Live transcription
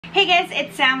Hey guys,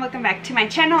 it's Sam. Welcome back to my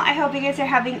channel. I hope you guys are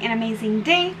having an amazing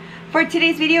day. For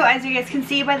today's video, as you guys can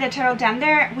see by the title down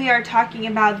there, we are talking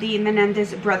about the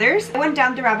Menendez brothers. I went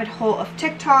down the rabbit hole of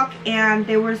TikTok, and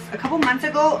there was a couple months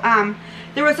ago,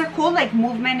 there was a whole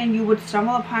movement, and you would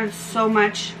stumble upon so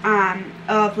much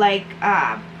of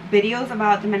videos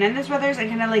about the Menendez brothers and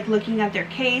kind of looking at their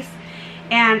case,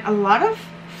 and a lot of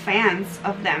fans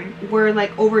of them were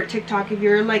over at TikTok if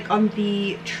you're on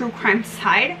the true crime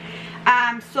side.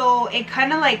 So it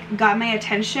kind of got my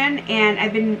attention, and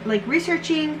I've been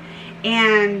researching,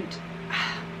 and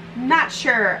I'm not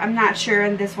sure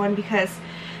in this one because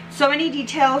so many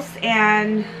details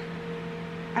and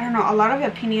I don't know, a lot of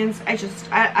opinions.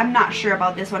 I'm not sure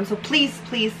about this one, so please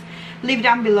leave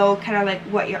down below kind of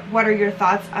what are your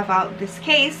thoughts about this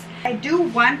case. I do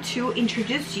want to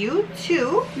introduce you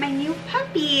to my new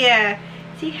puppy.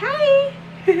 Say hi.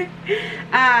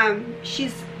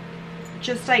 She's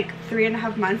just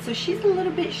 3.5 months, so she's a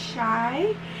little bit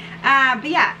shy, but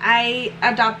yeah, I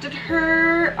adopted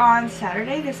her on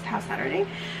Saturday, this past Saturday.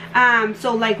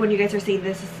 So when you guys are seeing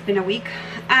this, it's been a week,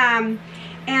 and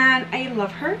I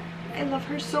love her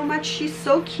so much. She's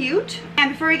so cute.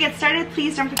 And before we get started,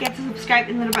 please don't forget to subscribe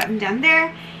and the little button down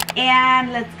there,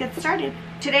 and let's get started.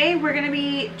 Today we're going to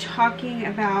be talking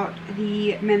about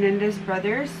the Menendez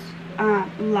brothers,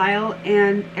 Lyle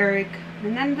and Eric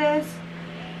Menendez,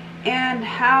 and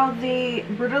how they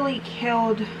brutally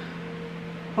killed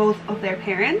both of their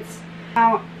parents.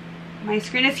 Now, my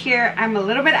screen is here. I'm a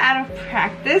little bit out of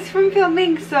practice from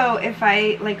filming, so if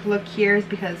I look here, is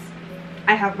because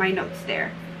I have my notes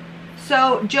there.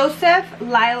 So Joseph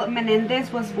Lyle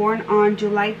Menendez was born on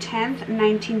July 10th,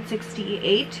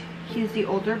 1968. He's the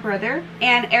older brother.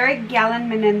 And Eric Gallen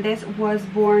Menendez was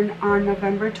born on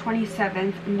November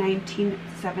 27th,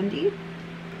 1970.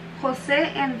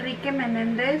 Jose Enrique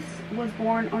Menendez was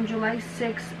born on July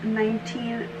 6,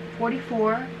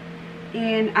 1944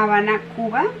 in Havana,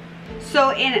 Cuba. So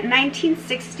in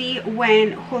 1960,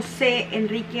 when Jose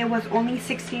Enrique was only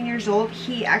 16 years old,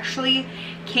 he actually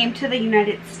came to the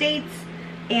United States,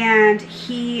 and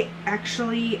he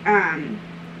actually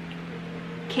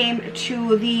came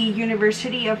to the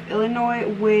University of Illinois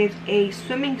with a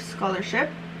swimming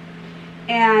scholarship.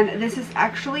 And this is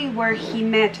actually where he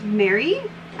met Mary,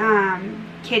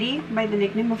 Kitty, by the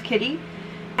nickname of Kitty,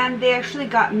 and they actually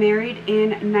got married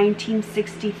in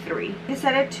 1963. They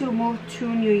decided to move to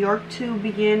New York to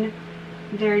begin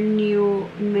their new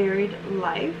married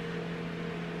life.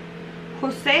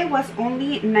 Jose was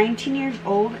only 19 years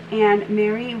old, and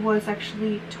Mary was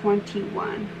actually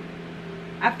 21.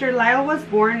 After Lyle was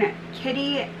born,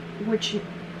 Kitty, which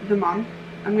the mom,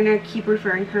 I'm gonna keep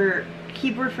referring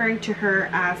to her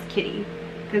as Kitty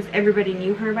because everybody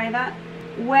knew her by that.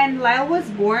 When Lyle was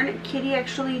born, Kitty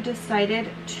actually decided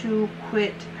to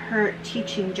quit her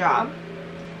teaching job,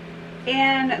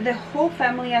 and the whole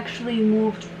family actually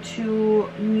moved to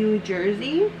New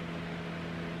Jersey,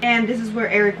 and this is where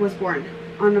Eric was born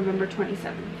on November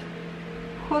 27th.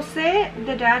 Jose,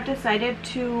 the dad, decided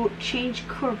to change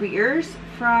careers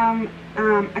from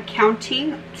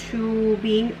accounting to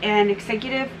being an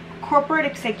corporate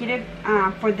executive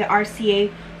for the RCA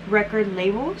record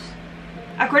labels.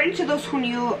 According to those who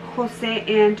knew Jose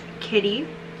and Kitty,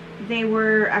 they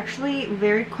were actually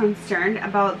very concerned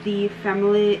about the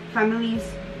family's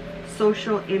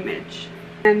social image.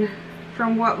 And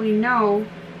from what we know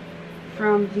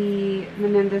from the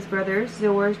Menendez brothers,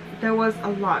 there was a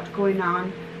lot going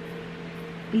on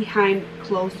behind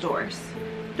closed doors.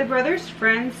 The brothers'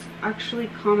 friends actually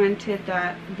commented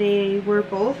that they were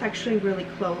both actually really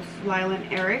close, Lyle and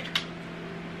Eric,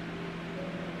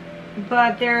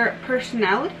 but their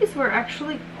personalities were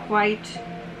actually quite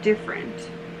different.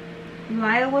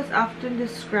 Lyle was often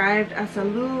described as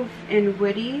aloof and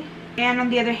witty, and on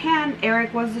the other hand,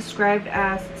 Eric was described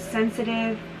as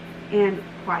sensitive and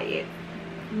quiet.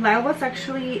 Lyle was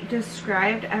actually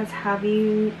described as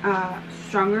having a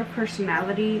stronger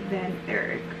personality than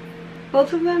Eric.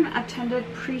 Both of them attended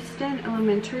Princeton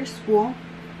Elementary School,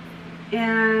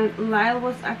 and Lyle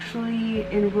was actually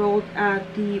enrolled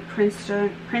at the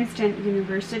Princeton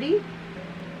University.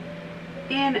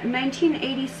 In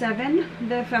 1987,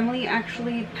 the family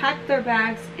actually packed their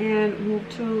bags and moved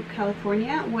to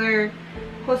California, where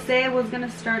Jose was going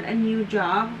to start a new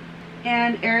job,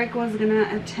 and Eric was going to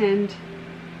attend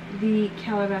the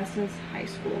Calabasas High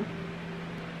School.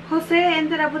 Jose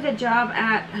ended up with a job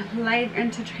at Live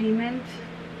Entertainment,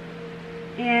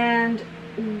 and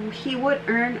he would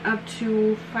earn up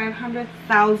to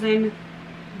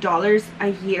 $500,000 a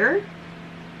year,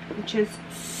 which is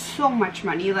so much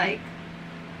money,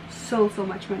 so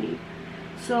much money.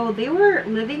 So they were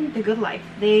living the good life.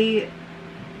 They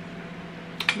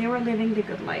were living the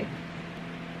good life.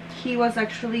 He was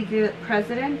actually the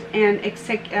president and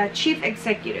chief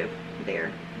executive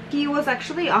there. He was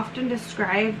actually often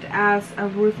described as a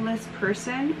ruthless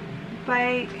person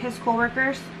by his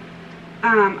co-workers.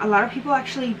 A lot of people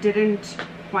actually didn't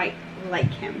quite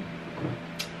like him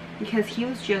because he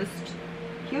was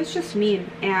just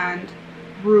mean and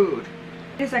rude.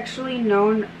 It is actually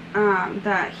known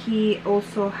that he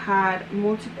also had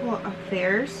multiple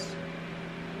affairs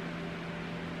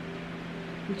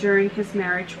during his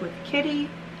marriage with Kitty,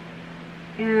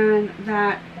 and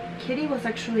that Kitty was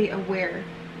actually aware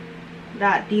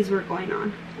that these were going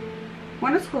on.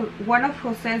 One of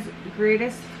Jose's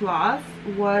greatest flaws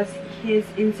was his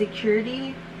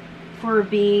insecurity for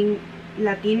being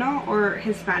Latino or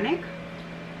Hispanic.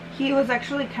 He was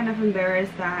actually kind of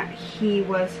embarrassed that he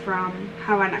was from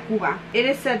Havana, Cuba. It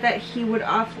is said that he would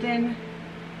often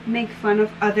make fun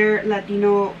of other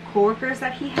Latino co-workers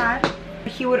that he had.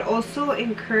 He would also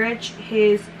encourage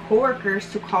his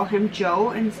co-workers to call him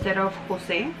Joe instead of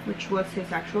Jose, which was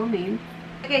his actual name.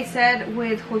 Like I said,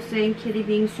 with Jose and Kitty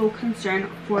being so concerned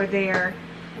for their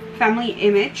family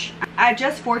image, at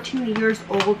just 14 years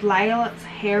old, Lyle's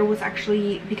hair was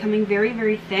actually becoming very,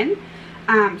 very thin.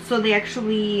 So they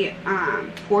actually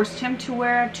forced him to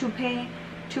wear a toupee.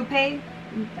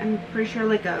 I'm pretty sure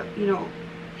like a, you know,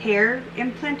 hair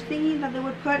implant thingy that they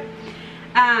would put.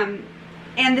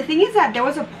 And the thing is that there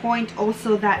was a point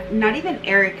also that not even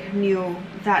Eric knew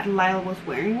that Lyle was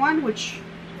wearing one, which,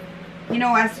 you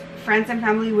know, as friends and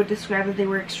family would describe that they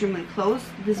were extremely close.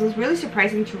 This was really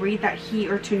surprising to read that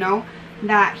to know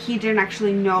that he didn't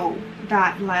actually know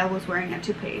that Lyle was wearing a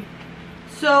toupee.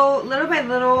 So little by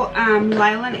little,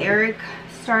 Lyle and Eric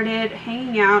started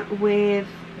hanging out with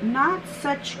not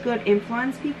such good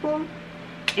influence people,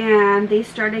 and they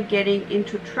started getting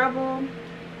into trouble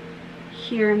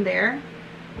here and there.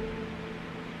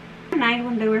 One night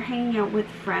when they were hanging out with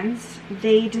friends,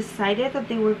 they decided that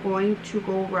they were going to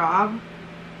go rob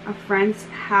a friend's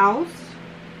house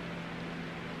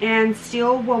and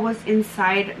steal what was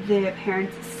inside the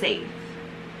parents' safe.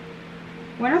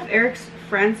 One of Eric's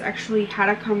friends actually had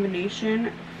a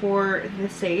combination for the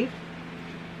safe,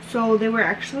 so they were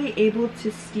actually able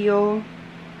to steal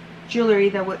jewelry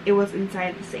that it was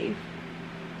inside the safe.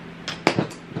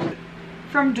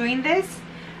 From doing this,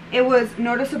 it was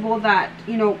noticeable that,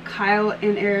 you know, Kyle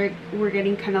and Eric were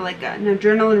getting kind of like an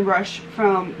adrenaline rush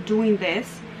from doing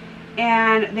this,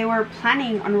 and they were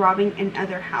planning on robbing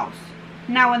another house.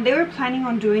 Now, when they were planning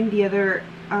on doing the other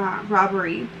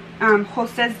robbery,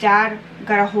 Jose's dad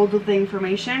got a hold of the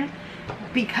information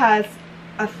because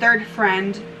a third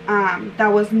friend that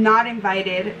was not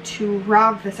invited to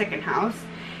rob the second house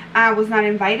was not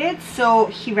invited, so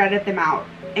he ratted them out.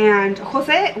 And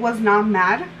Jose was not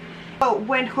mad. But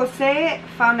when Jose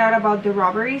found out about the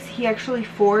robberies, he actually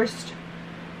forced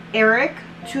Eric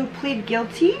to plead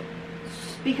guilty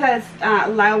because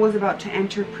Lyle was about to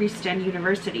enter Princeton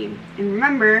University. And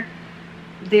remember,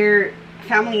 their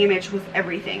family image was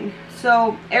everything.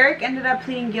 So Eric ended up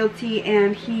pleading guilty,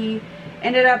 and he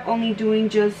ended up only doing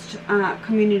just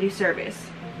community service.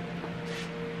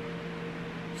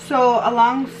 So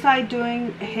alongside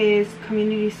doing his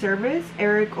community service,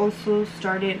 Eric also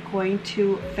started going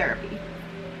to therapy.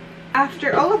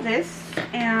 After all of this,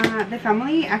 the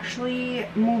family actually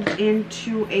moved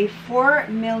into a $4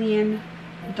 million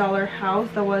house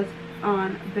that was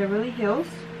on Beverly Hills.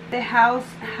 The house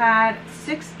had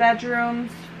 6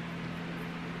 bedrooms,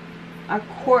 a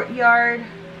courtyard,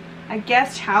 a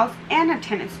guest house, and a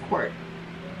tennis court.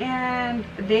 And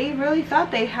they really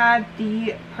thought they had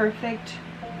the perfect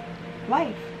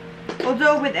life.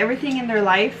 Although with everything in their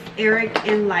life, Eric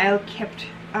and Lyle kept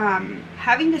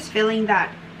having this feeling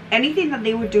that anything that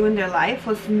they would do in their life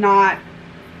was not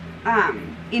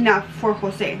enough for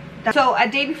Jose. So a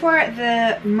day before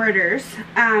the murders,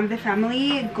 the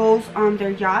family goes on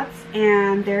their yachts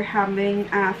and they're having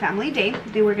a family day.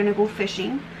 They were gonna go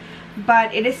fishing,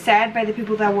 but it is said by the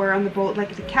people that were on the boat,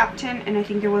 like the captain, and I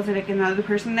think there was like another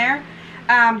person there,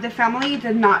 the family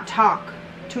did not talk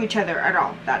to each other at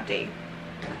all that day.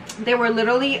 They were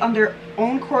literally on their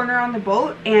own corner on the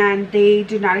boat, and they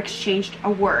did not exchange a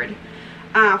word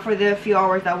for the few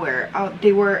hours that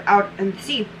they were out in the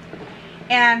sea.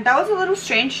 And that was a little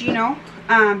strange, you know,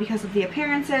 because of the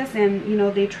appearances, and you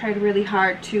know, they tried really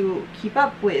hard to keep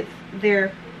up with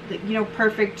their, you know,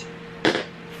 perfect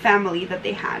family that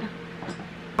they had.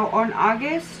 Now, on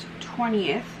August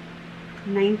 20th,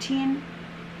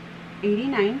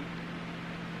 1989,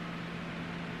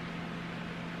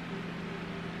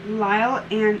 Lyle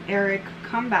and Eric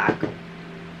come back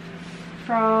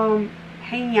from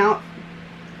hanging out,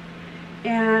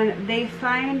 and they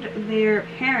find their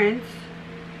parents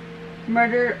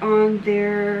murdered on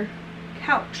their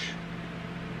couch.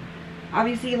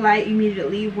 Obviously, Lyle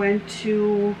immediately went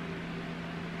to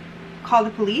call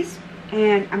the police,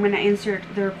 and I'm gonna insert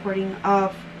the recording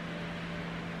of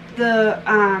the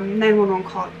 911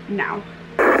 call now.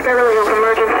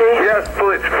 Emergency? Yes,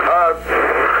 police.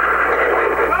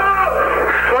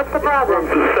 What's the problem?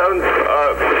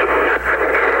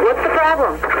 What's the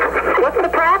problem? What's the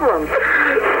problem?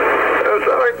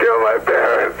 Someone killed my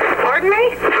parents. Pardon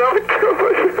me? Someone killed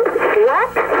my parents. What?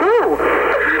 Who?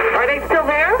 Are they still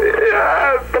there?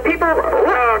 Yes. The people...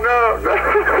 No.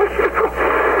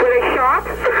 Were they shot?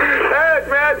 Yes,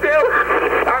 man,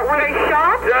 Were they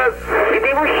shot? Yes.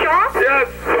 They were shot? Yes.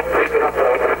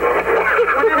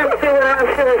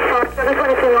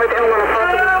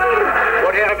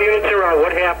 What have units are on?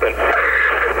 What happened?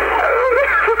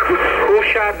 Who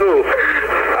shot who?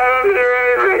 I don't hear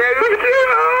anything. I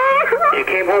just, You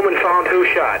came home and found who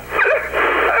shot?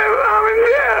 Mom and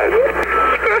Dad.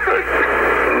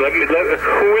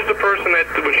 Who is the person that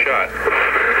was shot?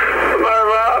 My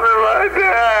mom and my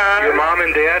dad. Your mom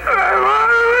and dad? My mom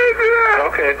and my dad.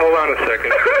 Okay, hold on a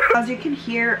second. As you can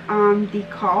hear on the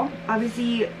call,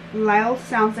 obviously Lyle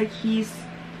sounds like he's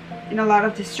in a lot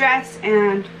of distress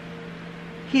and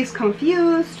he's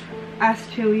confused as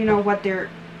to, you know, what they're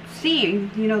seeing,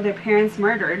 you know, their parents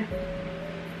murdered.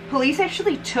 Police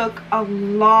actually took a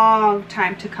long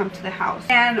time to come to the house,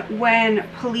 and when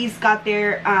police got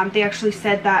there, they actually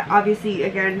said that obviously,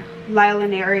 again, Lyle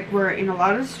and Eric were in a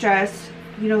lot of distress.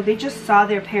 You know, they just saw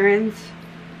their parents'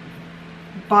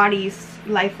 bodies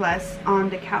lifeless on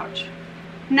the couch.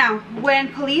 Now, when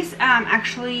police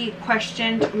actually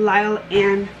questioned Lyle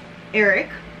and Eric,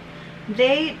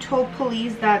 they told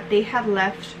police that they had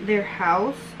left their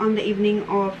house on the evening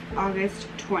of August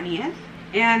 20th,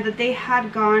 and that they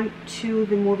had gone to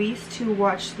the movies to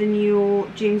watch the new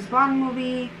James Bond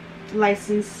movie,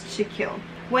 License to Kill.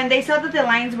 When they saw that the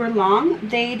lines were long,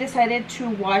 they decided to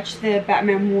watch the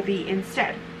Batman movie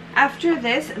instead. After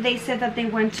this, they said that they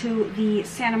went to the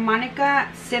Santa Monica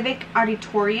Civic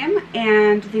Auditorium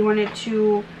and they wanted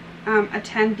to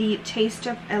attend the Taste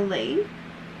of LA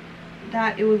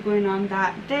that it was going on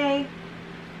that day.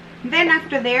 Then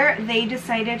after there, they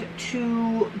decided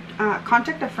to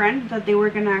contact a friend that they were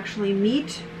gonna actually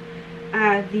meet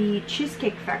at the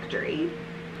Cheesecake Factory.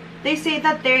 They say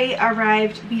that they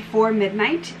arrived before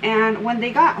midnight, and when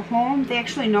they got home, they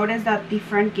actually noticed that the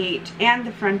front gate and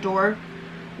the front door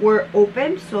were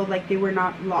open, so like they were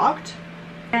not locked,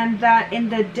 and that in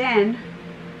the den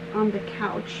on the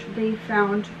couch they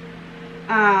found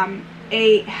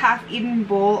a half-eaten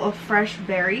bowl of fresh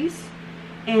berries,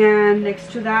 and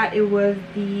next to that it was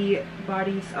the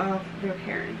bodies of their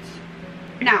parents.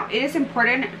 Now, it is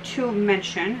important to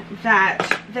mention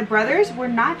that the brothers were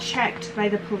not checked by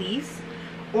the police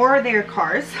or their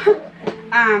cars.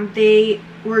 They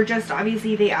were just,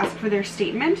 obviously they asked for their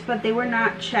statement, but they were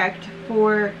not checked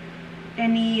for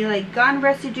any like gun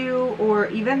residue, or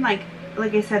even like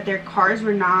I said, their cars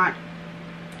were not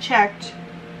checked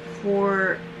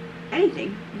for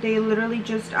anything. They literally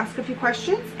just asked a few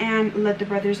questions and let the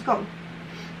brothers go.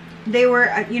 They were,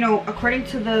 you know, according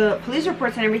to the police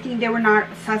reports and everything, they were not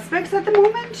suspects at the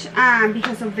moment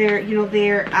because of their, you know,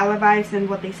 their alibis and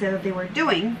what they said that they were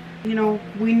doing. You know,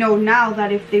 we know now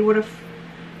that if they would have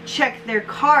checked their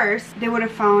cars, they would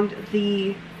have found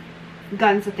the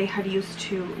guns that they had used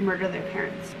to murder their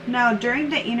parents. Now, during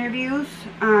the interviews,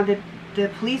 the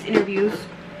police interviews,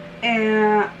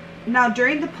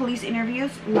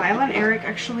 Lyle and Eric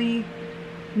actually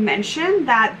mentioned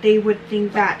that they would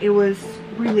think that it was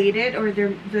related, or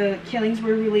the killings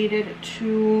were related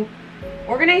to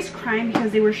organized crime,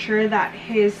 because they were sure that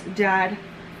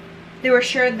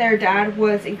their dad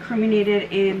was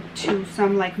incriminated into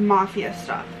some like mafia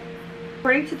stuff.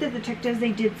 According to the detectives,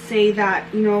 they did say that,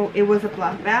 you know, it was a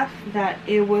bloodbath, that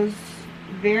it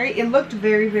looked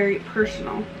very, very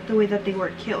personal, the way that they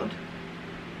were killed.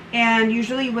 And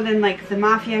usually within like the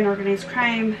mafia and organized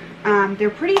crime, they're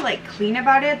pretty like clean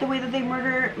about it, the way that they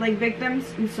murder like victims.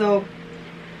 And so,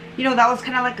 you know, that was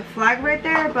kind of like a flag right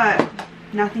there, but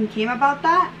nothing came about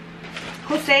that.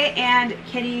 Jose and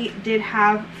Kitty did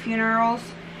have funerals,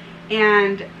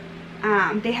 and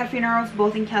they had funerals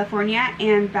both in California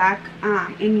and back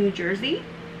in New Jersey.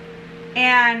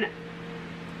 And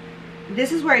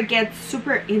this is where it gets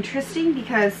super interesting,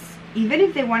 because even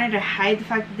if they wanted to hide the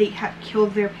fact that they had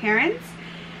killed their parents,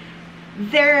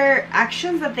 their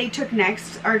actions that they took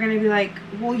next are going to be like,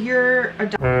 well, you're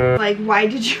a like, why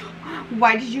did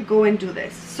you go and do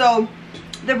this? So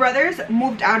The brothers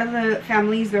moved out of the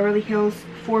family's Beverly Hills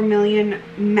 $4 million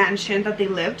mansion that they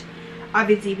lived,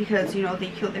 obviously because, you know, they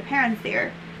killed their parents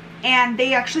there. And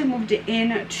they actually moved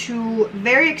into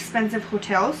very expensive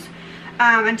hotels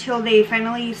until they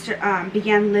finally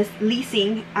began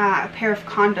leasing a pair of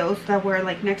condos that were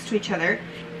like next to each other.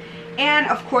 And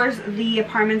of course the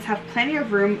apartments have plenty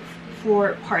of room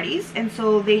for parties, and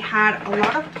so they had a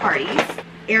lot of parties.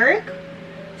 Eric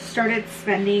started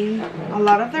spending a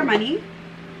lot of their money,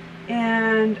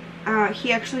 and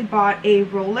he actually bought a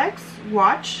Rolex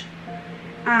watch,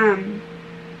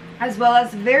 as well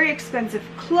as very expensive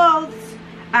clothes,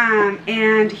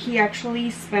 and he actually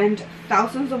spent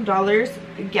thousands of dollars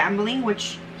gambling,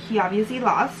 which he obviously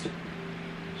lost.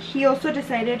 He also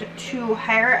decided to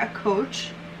hire a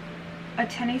coach, a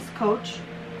tennis coach,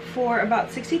 for about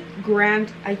 60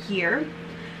 grand a year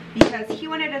because he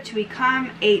wanted to become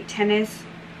a tennis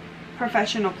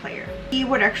professional player. He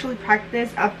would actually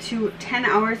practice up to 10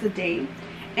 hours a day,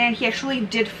 and he actually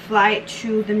did fly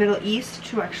to the Middle East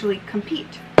to actually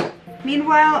compete.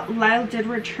 Meanwhile, Lyle did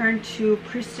return to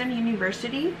Princeton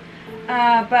University,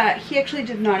 but he actually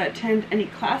did not attend any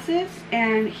classes,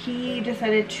 and he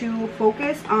decided to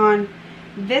focus on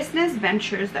business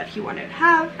ventures that he wanted to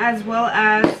have, as well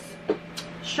as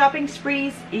shopping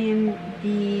sprees in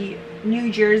the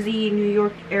New Jersey, New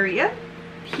York area.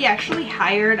 He actually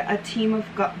hired a team of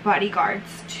bodyguards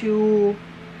to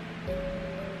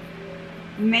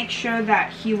make sure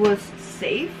that he was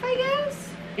safe, I guess.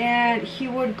 And he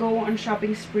would go on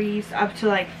shopping sprees up to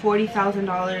like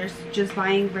 $40,000, just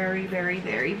buying very, very,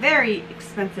 very, very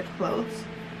expensive clothes.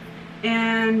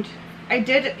 And I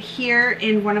did hear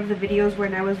in one of the videos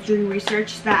when I was doing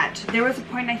research that there was a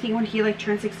point, I think when he like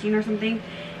turned 16 or something,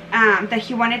 that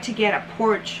he wanted to get a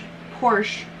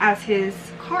Porsche as his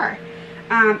car.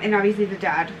 And obviously the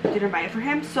dad didn't buy it for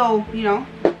him, so, you know,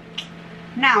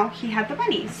 now he had the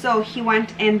money. So he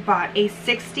went and bought a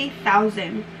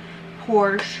 $60,000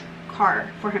 Porsche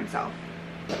car for himself.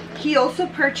 He also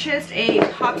purchased a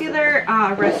popular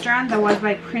restaurant that was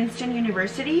by Princeton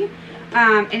University,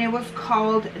 and it was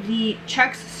called the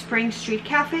Chuck's Spring Street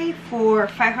Cafe for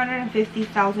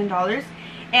 $550,000,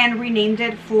 and renamed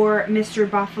it for Mr.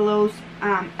 Buffalo's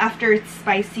after its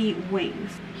spicy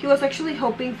wings. He was actually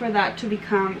hoping for that to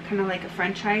become kind of like a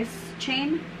franchise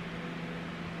chain.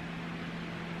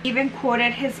 He even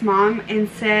quoted his mom and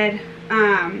said,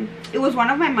 "It was one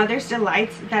of my mother's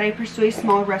delights that I pursue a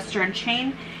small restaurant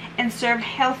chain and served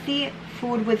healthy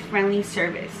food with friendly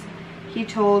service," he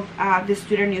told the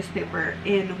student newspaper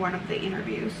in one of the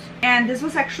interviews. And this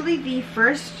was actually the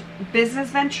first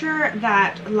business venture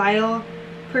that Lyle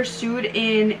pursued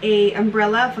in a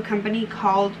umbrella of a company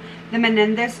called the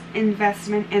Menendez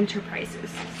Investment Enterprises.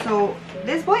 So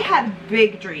this boy had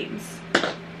big dreams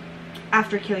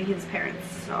after killing his parents.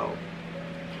 So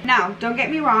now, don't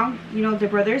get me wrong, you know, the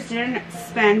brothers didn't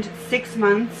spend 6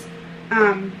 months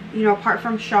you know, apart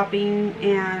from shopping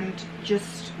and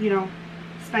just, you know,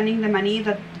 spending the money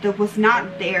that was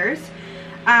not theirs,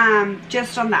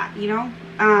 just on that, you know.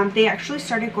 They actually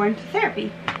started going to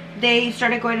therapy. They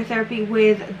started going to therapy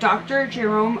with Dr.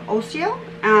 Jerome Osiel,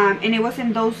 and it was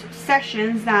in those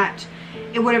sessions that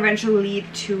it would eventually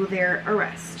lead to their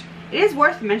arrest. It is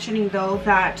worth mentioning though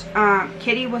that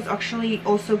Kitty was actually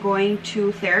also going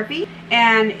to therapy,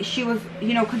 and she was,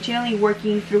 you know, continually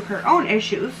working through her own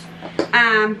issues.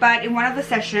 But in one of the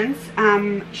sessions,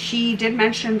 she did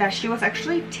mention that she was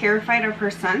actually terrified of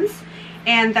her sons,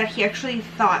 and that he actually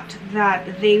thought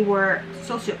that they were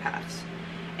sociopaths.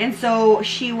 And so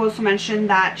she also mentioned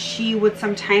that she would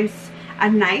sometimes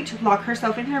at night lock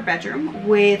herself in her bedroom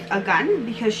with a gun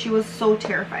because she was so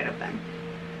terrified of them.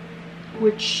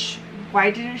 Which,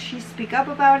 why didn't she speak up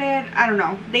about it? I don't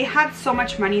know. They had so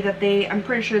much money that I'm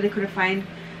pretty sure they could have found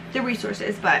the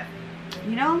resources, but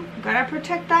you know, gotta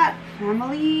protect that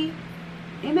family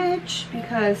image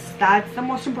because that's the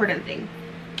most important thing.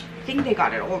 I think they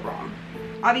got it all wrong.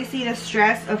 Obviously the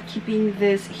stress of keeping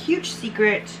this huge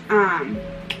secret,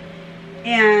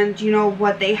 and you know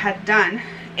what they had done.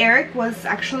 Eric was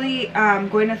actually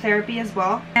going to therapy as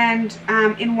well, and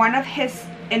in one of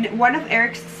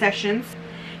Eric's sessions,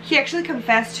 he actually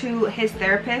confessed to his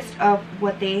therapist of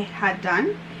what they had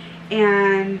done,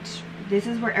 and this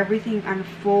is where everything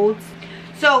unfolds.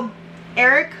 So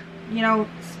Eric, you know,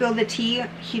 spilled the tea.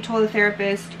 He told the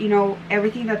therapist, you know,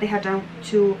 everything that they had done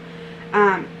to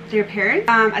their parents.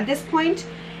 At this point,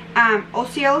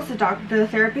 Osiel's the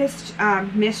therapist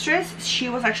mistress, she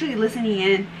was actually listening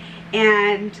in,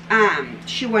 and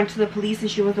she went to the police, and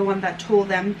she was the one that told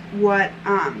them what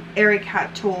Eric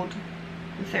had told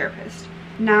the therapist.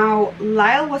 Now,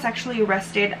 Lyle was actually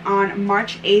arrested on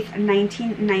March 8th,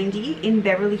 1990 in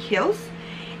Beverly Hills.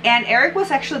 And Eric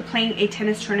was actually playing a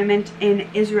tennis tournament in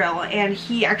Israel, and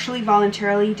he actually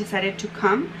voluntarily decided to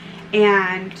come,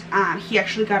 and he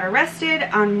actually got arrested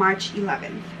on March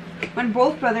 11th. When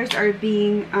both brothers are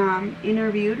being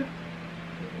interviewed,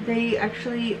 they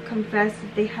actually confess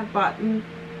that they have bought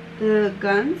the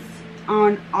guns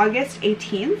on August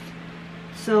 18th.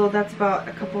 So that's about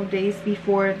a couple of days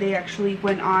before they actually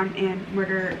went on and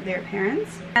murdered their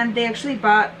parents. And they actually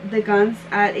bought the guns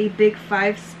at a Big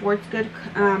 5 sports good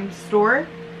store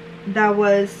that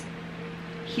was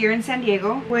here in San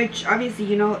Diego, which obviously,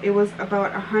 you know, it was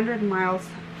about 100 miles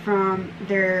from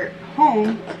their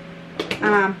home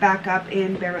back up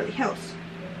in Beverly Hills.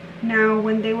 Now,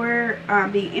 when they were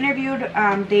being interviewed,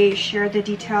 they shared the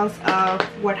details of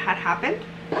what had happened.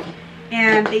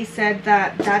 And they said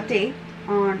that that day,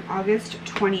 on August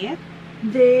 20th,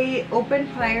 they opened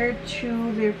fire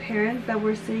to their parents that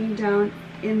were sitting down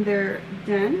in their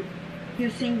den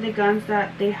using the guns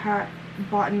that they had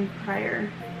bought prior.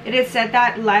 It is said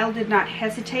that Lyle did not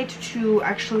hesitate to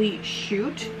actually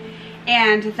shoot,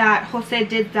 and that Jose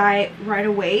did die right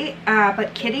away,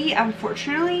 but Kitty,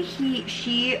 unfortunately,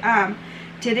 she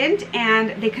didn't,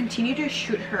 and they continued to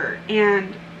shoot her.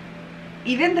 And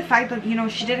even the fact that, you know,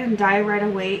 she didn't die right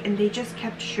away and they just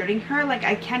kept shooting her, like,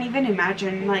 I can't even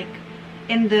imagine, like,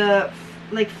 in the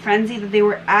like frenzy that they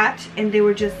were at, and they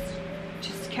were just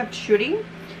kept shooting.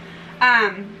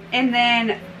 And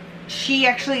then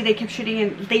they kept shooting,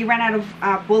 and they ran out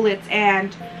of bullets,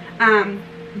 and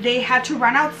they had to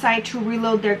run outside to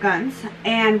reload their guns.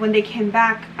 And when they came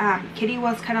back, Kitty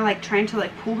was kind of like trying to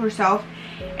like pull herself,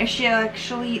 and she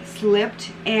actually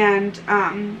slipped and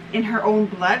in her own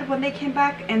blood when they came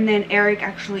back. And then Eric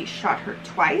actually shot her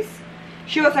twice.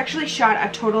 She was actually shot a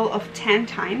total of 10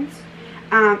 times,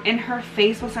 and her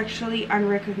face was actually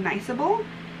unrecognizable.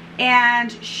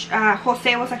 And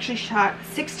Jose was actually shot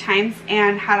 6 times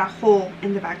and had a hole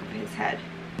in the back of his head.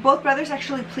 Both brothers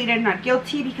actually pleaded not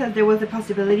guilty because there was a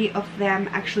possibility of them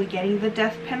actually getting the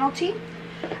death penalty.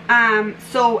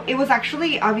 So it was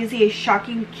actually obviously a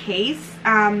shocking case,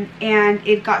 and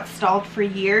it got stalled for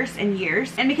years and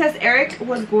years. And because Eric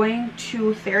was going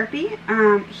to therapy,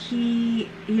 he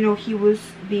was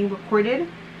being recorded.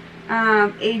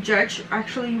 A judge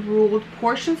actually ruled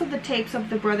portions of the tapes of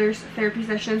the brothers' therapy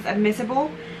sessions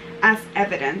admissible as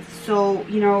evidence. So,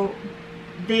 you know,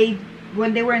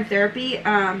 when they were in therapy,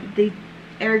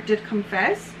 Eric did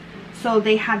confess, so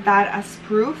they had that as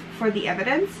proof for the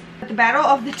evidence. The battle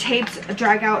of the tapes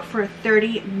dragged out for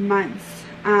 30 months.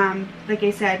 Like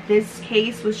I said, this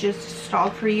case was just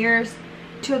stalled for years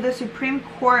till the Supreme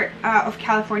Court of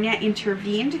California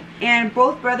intervened, and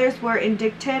both brothers were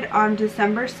indicted on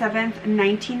December 7th,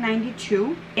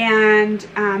 1992, and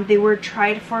they were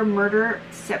tried for murder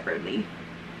separately.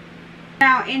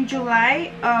 Now, in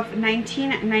July of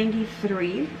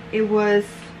 1993, it was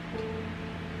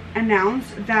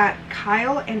announced that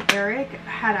Kyle and Eric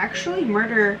had actually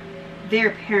murdered their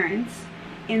parents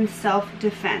in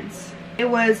self-defense.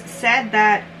 It was said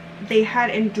that they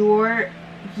had endured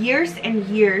years and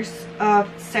years of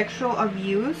sexual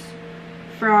abuse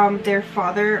from their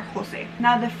father, Jose.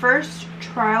 Now, the first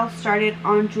trial started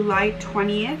on July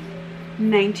 20th,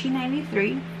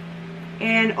 1993.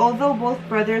 And although both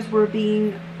brothers were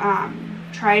being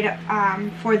tried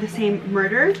for the same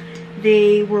murder,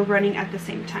 they were running at the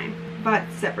same time, but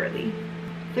separately.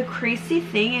 The crazy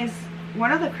thing is,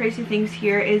 one of the crazy things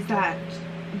here is that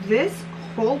this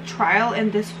whole trial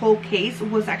and this whole case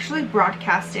was actually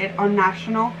broadcasted on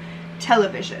national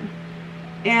television.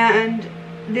 And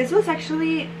this was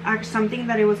actually something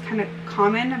that it was kind of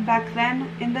common back then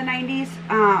in the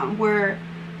 90s, where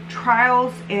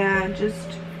trials and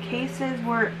just cases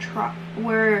were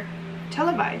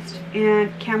televised,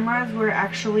 and cameras were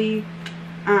actually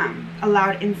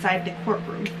allowed inside the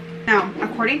courtroom. Now,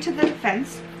 according to the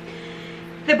defense,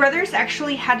 the brothers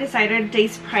actually had decided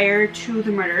days prior to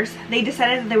the murders, they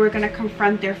decided that they were going to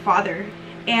confront their father,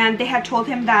 and they had told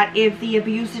him that if the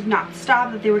abuse did not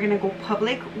stop, that they were going to go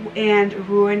public and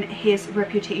ruin his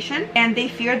reputation, and they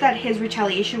feared that his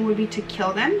retaliation would be to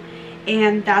kill them,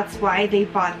 and that's why they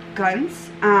bought guns.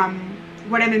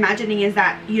 What I'm imagining is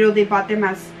that, you know, they bought them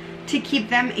as to keep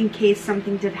them in case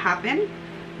something did happen,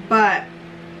 but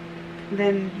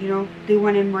then, you know, they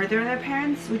went and murdered their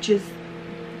parents, which is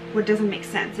what doesn't make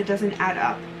sense. It doesn't add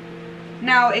up.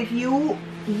 Now, if you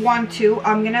want to,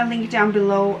 I'm gonna link down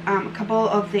below a couple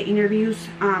of the interviews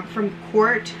from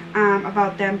court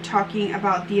about them talking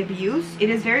about the abuse. It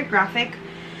is very graphic,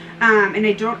 and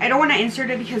I don't want to insert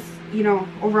it because, you know,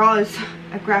 overall it's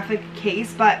a graphic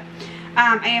case, but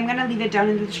I am going to leave it down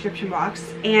in the description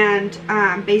box. And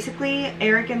basically,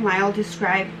 Eric and Lyle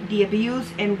describe the abuse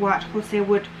and what Jose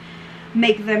would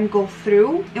make them go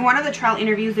through. In one of the trial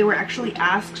interviews, they were actually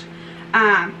asked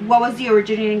what was the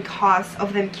originating cause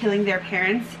of them killing their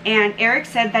parents. And Eric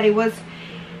said that it was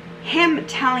him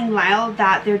telling Lyle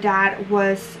that their dad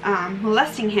was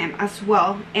molesting him as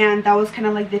well. And that was kind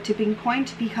of like the tipping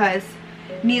point, because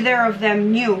neither of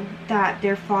them knew that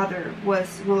their father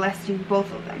was molesting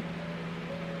both of them.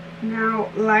 Now,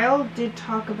 Lyle did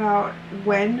talk about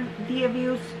when the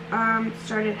abuse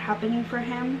started happening for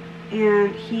him,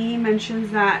 and he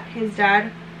mentions that his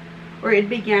dad, or it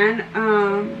began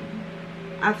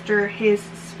after his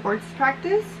sports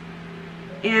practice,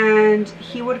 and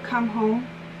he would come home,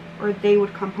 or they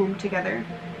would come home together,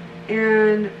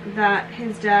 and that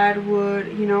his dad would,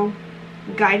 you know,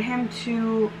 guide him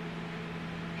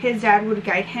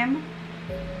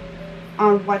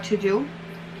on what to do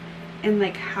and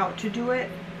like how to do it.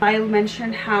 Lyle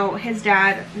mentioned how his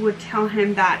dad would tell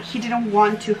him that he didn't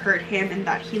want to hurt him and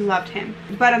that he loved him,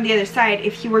 but on the other side,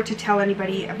 if he were to tell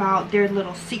anybody about their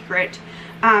little secret,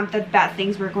 that bad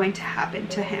things were going to happen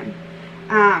to him,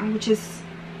 which is,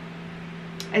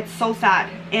 it's so sad.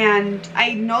 And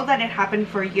I know that it happened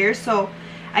for years, so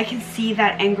I can see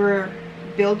that anger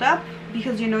build up,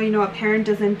 because you know a parent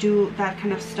doesn't do that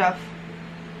kind of stuff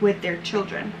with their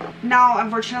children. Now,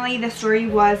 unfortunately, the story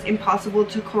was impossible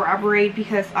to corroborate,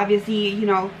 because obviously, you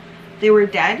know, they were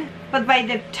dead. But by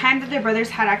the time that their brothers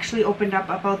had actually opened up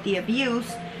about the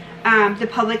abuse, the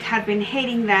public had been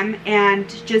hating them and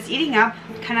just eating up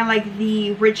kind of like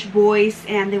the rich boys,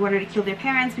 and they wanted to kill their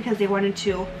parents because they wanted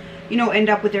to, you know, end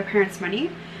up with their parents'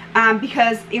 money,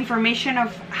 because information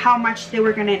of how much they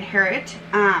were going to inherit,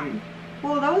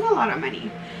 well, that was a lot of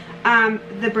money.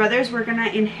 The brothers were gonna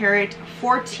inherit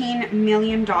 $14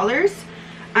 million,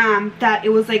 that it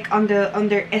was like on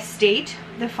their estate,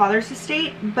 the father's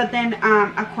estate. But then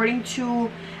according to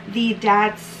the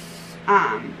dad's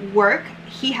work,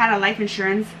 he had a life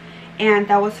insurance, and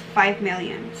that was $5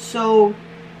 million. So,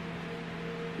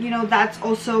 you know, that's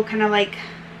also kind of like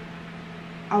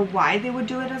a why they would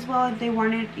do it as well, if they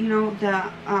wanted, you know,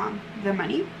 the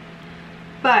money.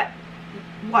 But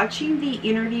watching the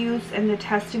interviews and the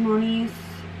testimonies,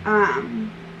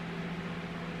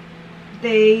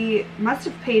 they must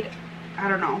have paid, I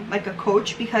don't know, like a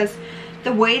coach, because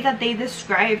the way that they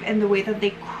describe and the way that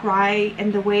they cry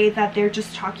and the way that they're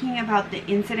just talking about the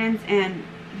incidents and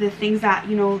the things that,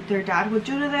 you know, their dad would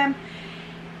do to them,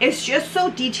 it's just so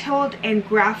detailed and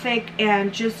graphic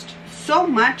and just so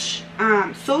much,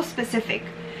 so specific,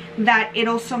 that it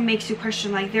also makes you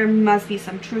question, like, there must be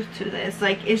some truth to this.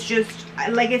 Like, it's just,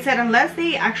 like I said, unless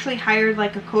they actually hired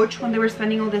like a coach when they were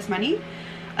spending all this money,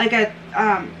 like a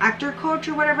actor coach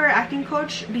or whatever, acting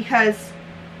coach, because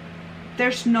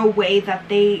there's no way that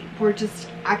they were just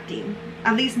acting,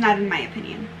 at least not in my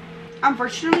opinion.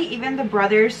 Unfortunately, even the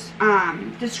brothers'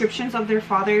 descriptions of their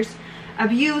father's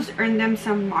abuse earned them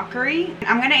some mockery.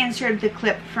 I'm going to insert the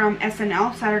clip from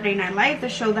SNL, Saturday Night Live, the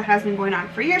show that has been going on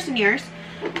for years and years.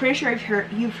 Pretty sure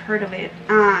you've heard of it,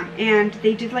 and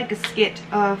they did like a skit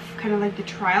of kind of like the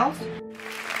trials.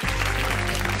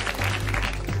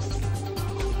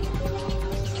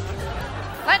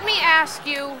 Let me ask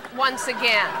you once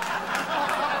again,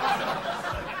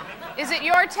 is it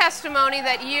your testimony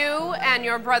that you and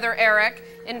your brother Eric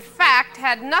in fact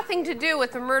had nothing to do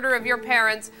with the murder of your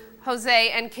parents, Jose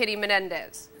and Kitty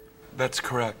Menendez? That's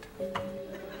correct.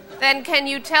 Then can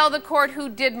you tell the court who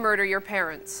did murder your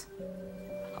parents?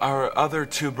 Our other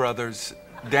two brothers,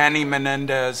 Danny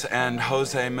Menendez and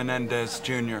Jose Menendez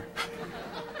Jr.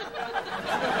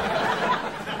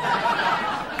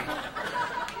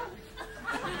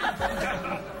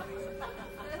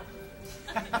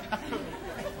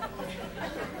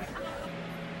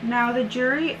 Now, the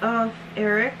jury of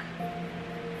Eric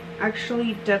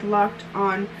actually deadlocked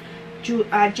on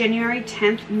January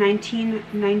 10th,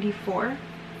 1994,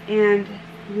 and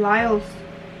Lyle's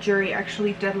jury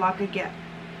actually deadlocked again.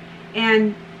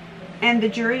 And the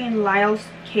jury in Lyle's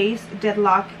case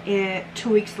deadlocked 2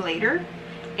 weeks later,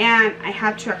 and I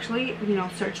had to actually, you know,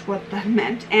 search what that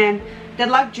meant. And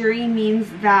deadlock jury means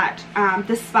that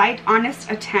despite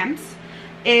honest attempts,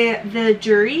 the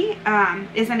jury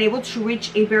is unable to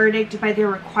reach a verdict by the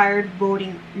required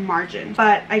voting margin.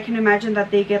 But I can imagine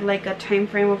that they get like a time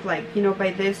frame of, like, you know,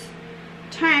 by this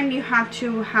time you have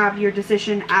to have your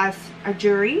decision as a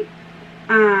jury,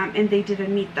 and they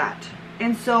didn't meet that.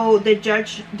 And so the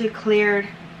judge declared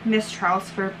mistrials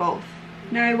for both.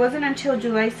 Now, it wasn't until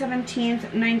July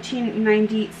 17th,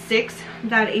 1996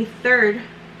 that a third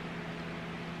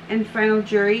and final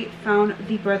jury found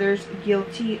the brothers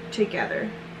guilty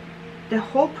together. The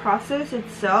whole process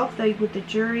itself, like with the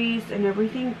juries and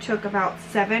everything, took about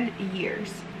 7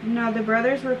 years. Now, the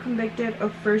brothers were convicted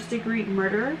of first-degree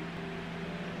murder,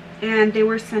 and they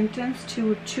were sentenced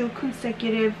to 2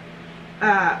 consecutive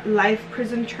life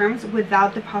prison terms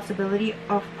without the possibility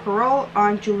of parole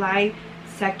on July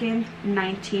 2nd,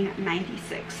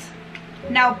 1996.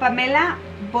 Now, Pamela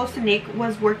VOLCANIC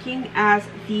was working as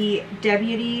the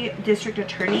deputy district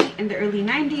attorney in the early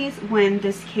 90s when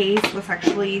this case was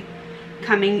actually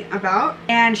coming about,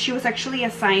 and she was actually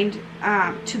assigned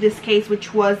to this case,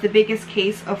 which was the biggest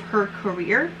case of her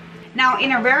career. Now,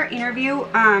 in a rare interview,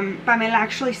 Pamela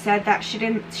actually said that she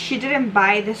didn't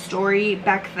buy the story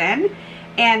back then,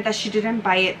 and that she didn't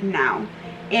buy it now.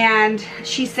 And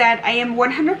she said, "I am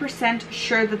 100%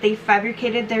 sure that they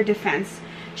fabricated their defense."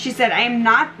 She said, "I am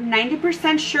not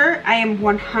 90% sure, I am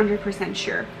 100%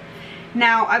 sure."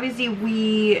 Now, obviously,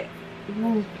 we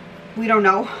don't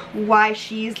know why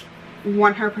she's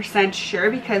 100%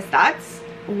 sure, because that's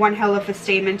one hell of a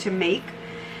statement to make.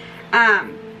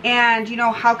 And you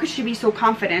know, how could she be so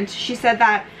confident? She said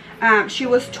that she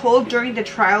was told during the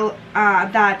trial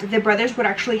that the brothers would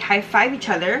actually high-five each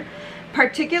other,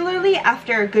 particularly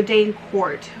after a good day in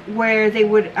court where they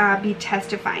would be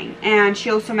testifying. And she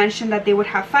also mentioned that they would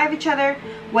high-five each other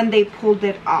when they pulled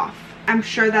it off. I'm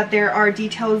sure that there are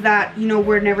details that, you know,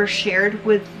 were never shared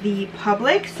with the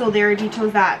public, so there are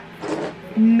details that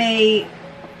may,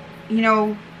 you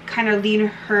know, kind of lead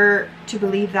her to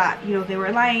believe that, you know, they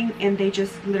were lying and they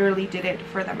just literally did it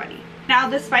for the money. Now,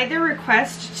 despite their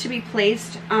request to be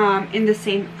placed in the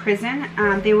same prison,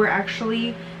 they were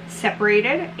actually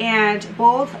separated, and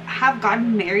both have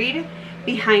gotten married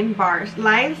behind bars.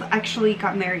 Lyle actually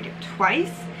got married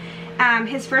twice.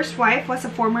 His first wife was a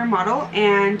former model,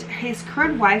 and his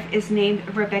current wife is named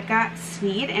Rebecca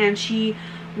Sneed, and she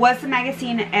was the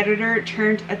magazine editor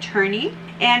turned attorney.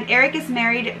 And Eric is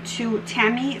married to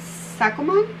Tammy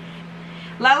Saccoman.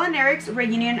 Lyle and Eric's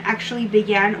reunion actually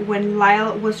began when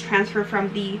Lyle was transferred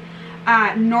from the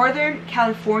Northern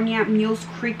California Mules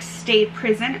Creek State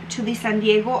Prison to the San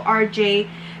Diego R.J.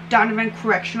 Donovan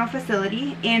Correctional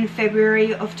Facility in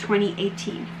February of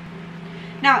 2018.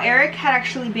 Now, Eric had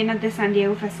actually been at the San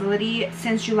Diego facility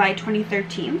since July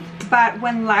 2013, but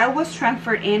when Lyle was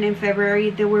transferred in February,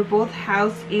 they were both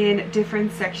housed in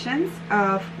different sections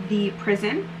of the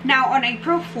prison. Now, on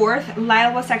April 4th,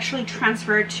 Lyle was actually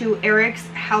transferred to Eric's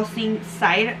housing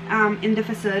site in the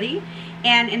facility,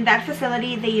 and in that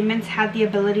facility, the inmates had the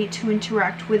ability to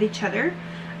interact with each other.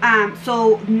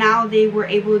 So now they were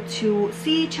able to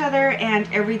see each other, and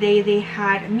every day they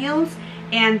had meals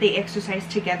and they exercised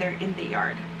together in the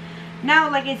yard. Now,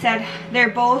 like I said, they're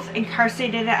both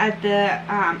incarcerated at the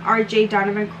R.J.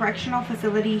 Donovan Correctional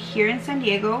Facility here in San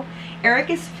Diego. Eric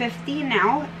is 50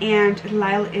 now, and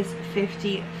Lyle is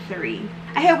 53.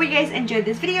 I hope you guys enjoyed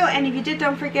this video, and if you did,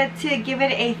 don't forget to give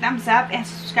it a thumbs up and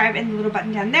subscribe in the little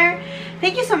button down there.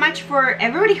 Thank you so much for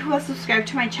everybody who has subscribed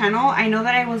to my channel. I know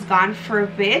that I was gone for a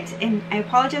bit, and I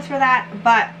apologize for that,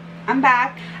 but I'm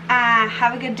back.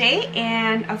 Have a good day,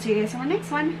 and I'll see you guys on the next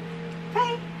one.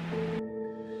 Bye.